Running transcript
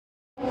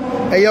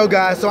Hey yo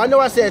guys, so I know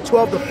I said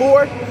 12 to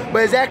 4,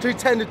 but it's actually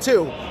 10 to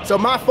 2. So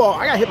my fault.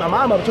 I gotta hit my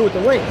mom up too with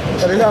the link.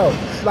 Let her know.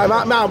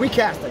 Like mom,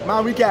 recast it.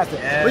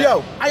 Yeah. But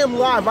yo, I am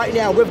live right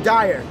now with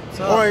Dyer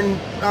on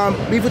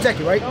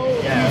Beefuteki, right?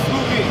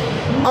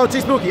 Yeah. Oh,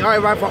 T-Spooky. All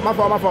right, my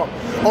fault.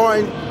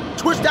 On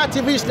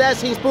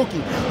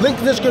twitch.tv/TeamSpooky. Link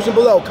in the description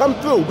below. Come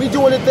through. We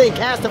doing the thing.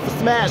 Casting for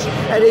Smash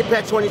at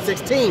Apex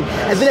 2016.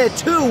 And then at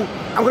 2,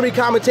 I'm going to be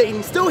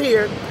commentating, still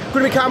here,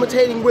 going to be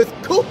commentating with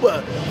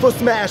Koopa for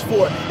Smash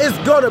 4. It's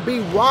going to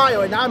be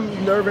wild, and I'm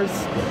nervous.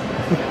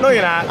 No,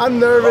 you're not. I'm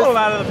nervous. A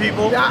lot of the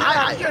people.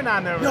 You're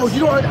not nervous. No,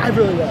 you don't. I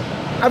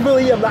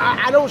really am.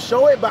 Like, I don't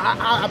show it, but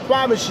I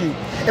promise you,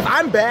 if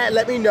I'm bad,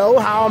 let me know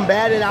how I'm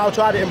bad, and I'll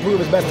try to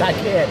improve as best I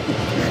can.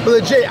 But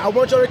legit, I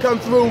want y'all to come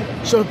through,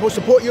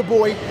 support your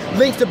boy.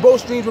 Links to both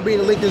streams will be in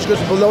the link in the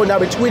description below, and I'll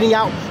be tweeting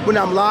out when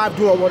I'm live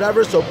doing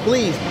whatever, so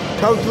please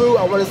come through.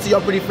 I want to see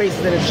your pretty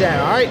faces in the chat,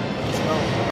 all right?